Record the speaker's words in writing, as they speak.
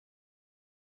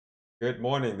Good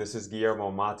morning. This is Guillermo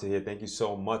Mata here. Thank you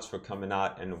so much for coming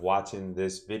out and watching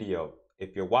this video.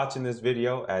 If you're watching this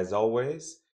video, as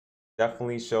always,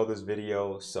 definitely show this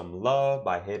video some love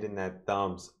by hitting that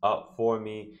thumbs up for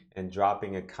me and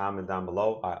dropping a comment down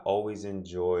below. I always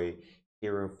enjoy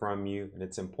hearing from you, and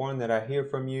it's important that I hear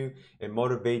from you. It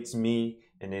motivates me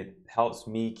and it helps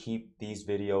me keep these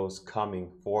videos coming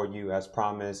for you as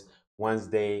promised,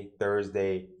 Wednesday,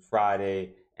 Thursday,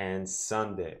 Friday, and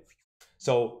Sunday.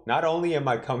 So not only am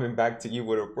I coming back to you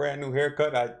with a brand new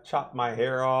haircut, I chopped my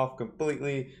hair off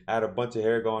completely. I had a bunch of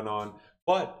hair going on,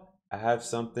 but I have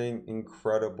something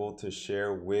incredible to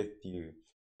share with you.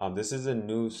 This is a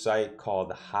new site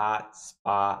called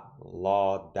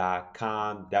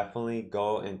HotspotLaw.com. Definitely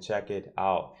go and check it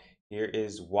out. Here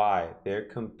is why. They're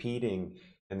competing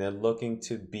and they're looking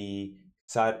to be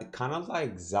kind of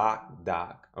like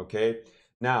ZocDoc, okay?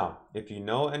 Now, if you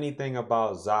know anything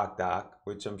about ZocDoc,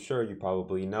 which I'm sure you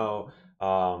probably know,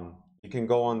 you can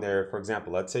go on there. For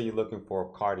example, let's say you're looking for a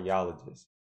cardiologist.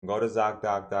 Go to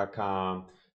ZocDoc.com,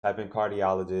 type in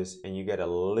cardiologist, and you get a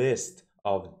list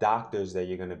of doctors that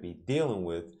you're going to be dealing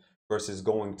with versus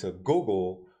going to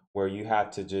Google where you have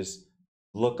to just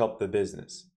look up the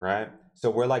business, right?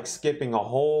 So we're like skipping a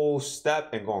whole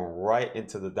step and going right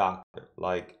into the doctor.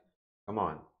 Like, come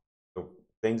on.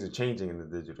 Things are changing in the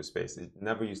digital space. It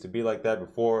never used to be like that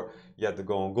before. You had to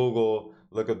go on Google,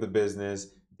 look up the business,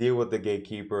 deal with the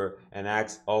gatekeeper, and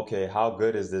ask, okay, how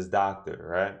good is this doctor,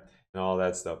 right? And all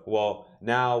that stuff. Well,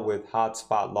 now with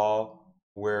Hotspot Law,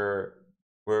 we're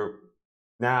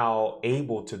now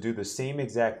able to do the same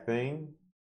exact thing,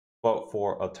 but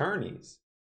for attorneys,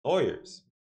 lawyers.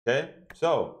 Okay,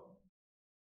 so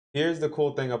here's the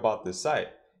cool thing about this site,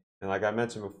 and like I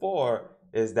mentioned before,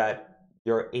 is that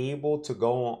you're able to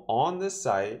go on this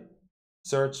site,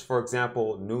 search, for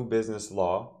example, new business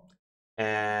law,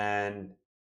 and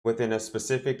within a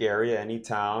specific area, any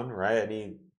town, right,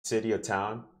 any city or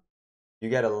town, you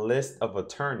get a list of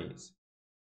attorneys.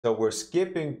 So we're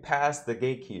skipping past the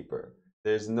gatekeeper.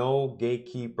 There's no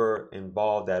gatekeeper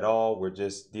involved at all. We're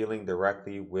just dealing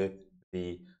directly with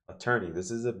the attorney.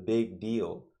 This is a big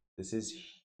deal. This is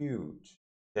huge,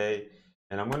 okay?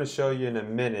 And I'm going to show you in a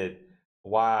minute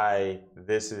why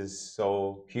this is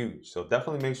so huge. So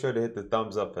definitely make sure to hit the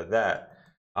thumbs up for that.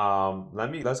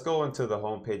 Let's go into the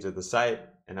homepage of the site,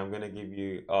 and I'm going to give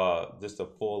you just a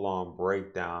full-on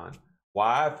breakdown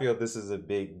why I feel this is a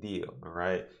big deal, all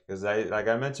right? Because like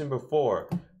I mentioned before,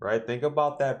 right? Think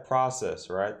about that process,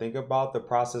 right? Think about the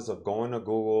process of going to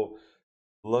Google,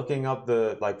 looking up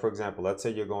like for example, let's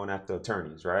say you're going after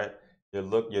attorneys, right?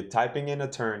 You're typing in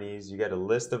attorneys, you get a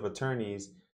list of attorneys,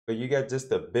 but you get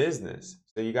just a business.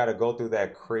 So you got to go through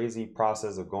that crazy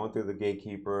process of going through the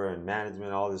gatekeeper and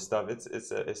management, all this stuff.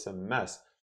 It's a mess.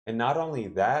 And not only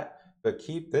that, but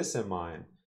keep this in mind,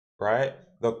 right?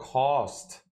 The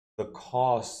cost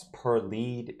per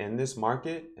lead in this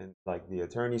market and like the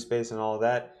attorney space and all of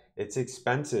that, it's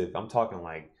expensive. I'm talking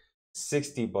like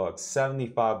 60 bucks,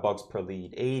 75 bucks per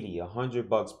lead, 80, 100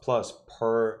 bucks plus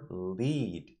per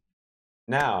lead.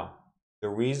 Now, the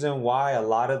reason why a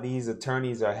lot of these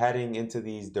attorneys are heading into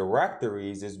these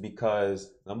directories is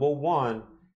because number one,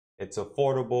 it's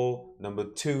affordable. Number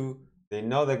two, they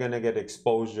know they're going to get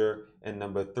exposure. And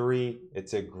number three,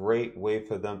 it's a great way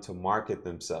for them to market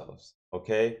themselves.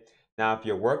 Okay. Now, if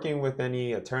you're working with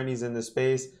any attorneys in the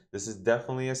space, this is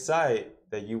definitely a site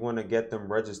that you want to get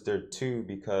them registered to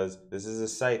because this is a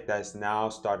site that's now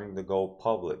starting to go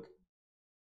public.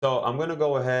 So I'm going to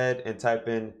go ahead and type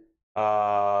in,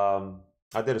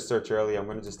 I did a search earlier. I'm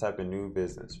going to just type in new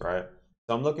business, right?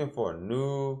 So I'm looking for a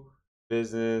new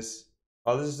business.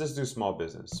 Oh, let's just do small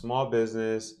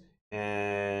business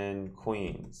in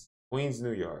Queens,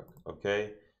 New York.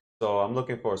 Okay. So I'm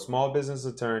looking for a small business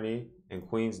attorney in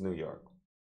Queens, New York.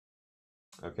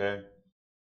 Okay.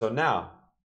 So now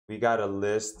we got a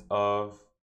list of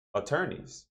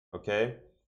attorneys. Okay.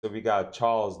 So we got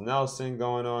Charles Nelson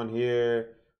going on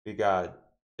here. We got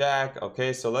Jack.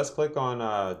 Okay. So let's click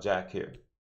on Jack here.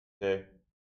 Okay.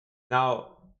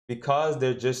 Now, because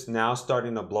they're just now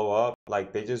starting to blow up,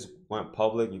 like they just went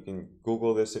public, you can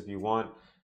Google this if you want.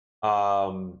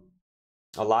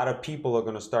 A lot of people are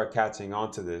going to start catching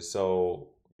on to this. So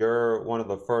you're one of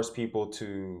the first people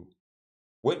to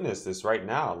witness this right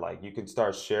now. Like you can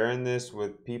start sharing this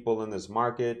with people in this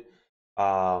market.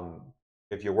 Um,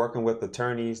 if you're working with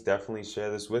attorneys, definitely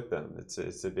share this with them.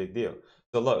 It's a big deal.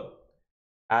 So look,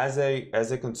 as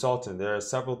a consultant, there are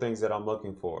several things that I'm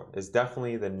looking for. It's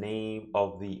definitely the name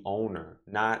of the owner,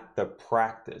 not the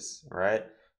practice, right?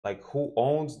 Like who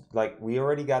owns, like we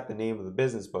already got the name of the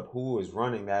business, but who is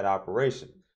running that operation?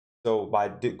 So by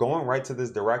going right to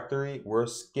this directory, we're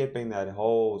skipping that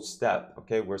whole step.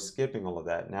 Okay, we're skipping all of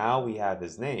that. Now we have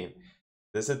his name.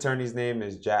 This attorney's name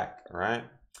is Jack, right?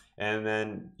 And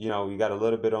then, we got a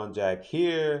little bit on Jack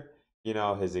here,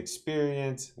 his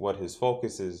experience, what his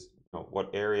focus is, what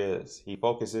areas he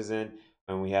focuses in,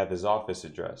 and we have his office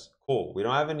address. Cool. We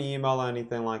don't have an email or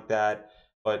anything like that,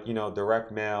 but,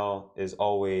 direct mail is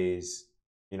always,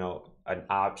 an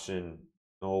option,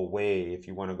 no way if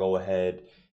you want to go ahead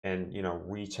and,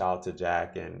 reach out to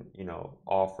Jack and,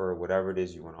 offer whatever it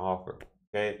is you want to offer.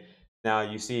 Okay. Now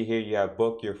you see here you have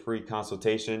book your free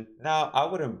consultation. Now I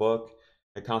wouldn't book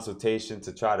a consultation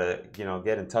to try to,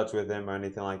 get in touch with him or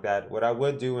anything like that. What I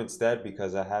would do instead,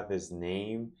 because I have his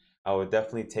name, I would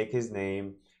definitely take his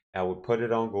name, I would put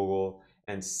it on Google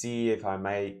and see if I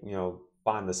might,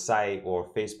 find the site or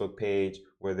Facebook page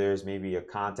where there's maybe a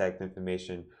contact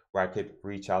information where I could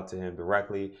reach out to him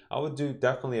directly. I would do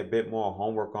definitely a bit more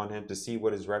homework on him to see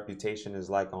what his reputation is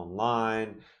like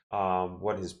online,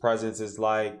 what his presence is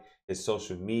like, his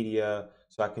social media,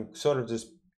 so I can sort of just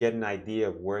get an idea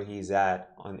of where he's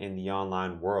at in the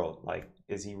online world. Like,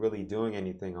 is he really doing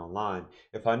anything online?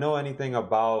 If I know anything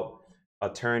about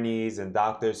attorneys and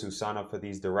doctors who sign up for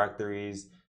these directories,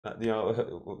 one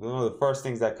of the first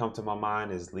things that come to my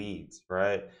mind is leads,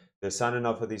 right? They're signing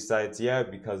up for these sites, yeah,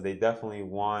 because they definitely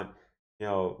want,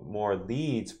 more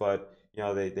leads, but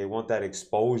they want that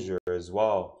exposure as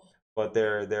well. But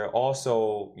they're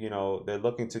also, they're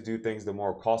looking to do things the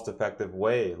more cost effective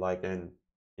way, like, and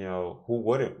who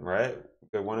wouldn't, right?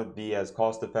 They want to be as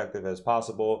cost effective as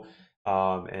possible,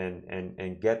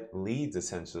 and get leads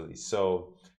essentially.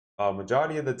 So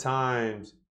majority of the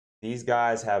times these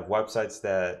guys have websites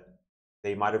that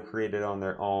they might have created on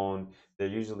their own. They're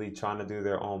usually trying to do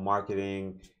their own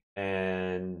marketing,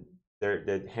 and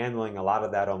they're handling a lot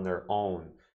of that on their own,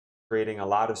 creating a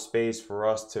lot of space for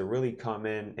us to really come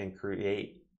in and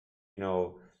create, you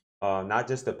know, not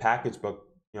just a package, but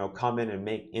come in and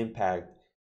make impact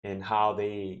in how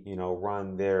they,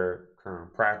 run their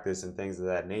current practice and things of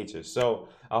that nature. So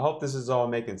I hope this is all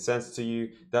making sense to you.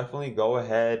 Definitely go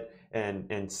ahead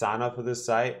and sign up for this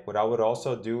site. What I would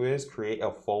also do is create a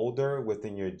folder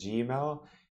within your Gmail,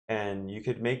 and you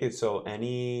could make it so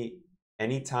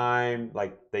anytime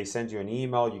like they send you an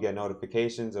email, you get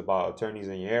notifications about attorneys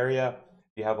in your area.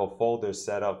 You have a folder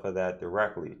set up for that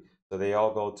directly, so they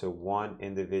all go to one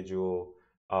individual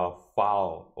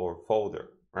file or folder,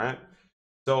 right?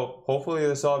 So hopefully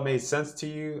this all made sense to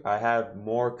you. I have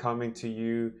more coming to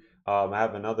you. I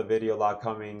have another video log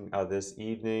coming this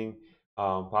evening,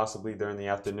 possibly during the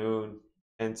afternoon.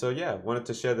 And so yeah, wanted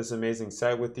to share this amazing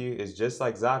site with you. It's just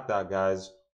like ZocDoc,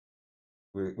 guys.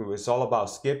 It's all about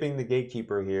skipping the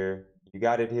gatekeeper here. You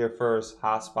got it here first,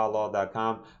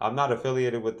 hotspotlaw.com. I'm not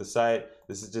affiliated with the site.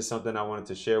 This is just something I wanted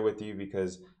to share with you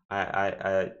because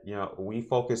we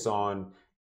focus on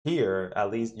here,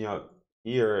 at least,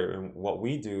 here, and what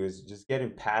we do is just getting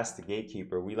past the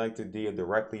gatekeeper. We like to deal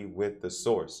directly with the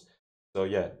source. So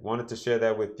yeah, wanted to share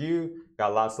that with you.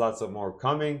 Got lots of more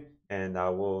coming, and I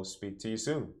will speak to you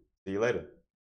soon. See you later.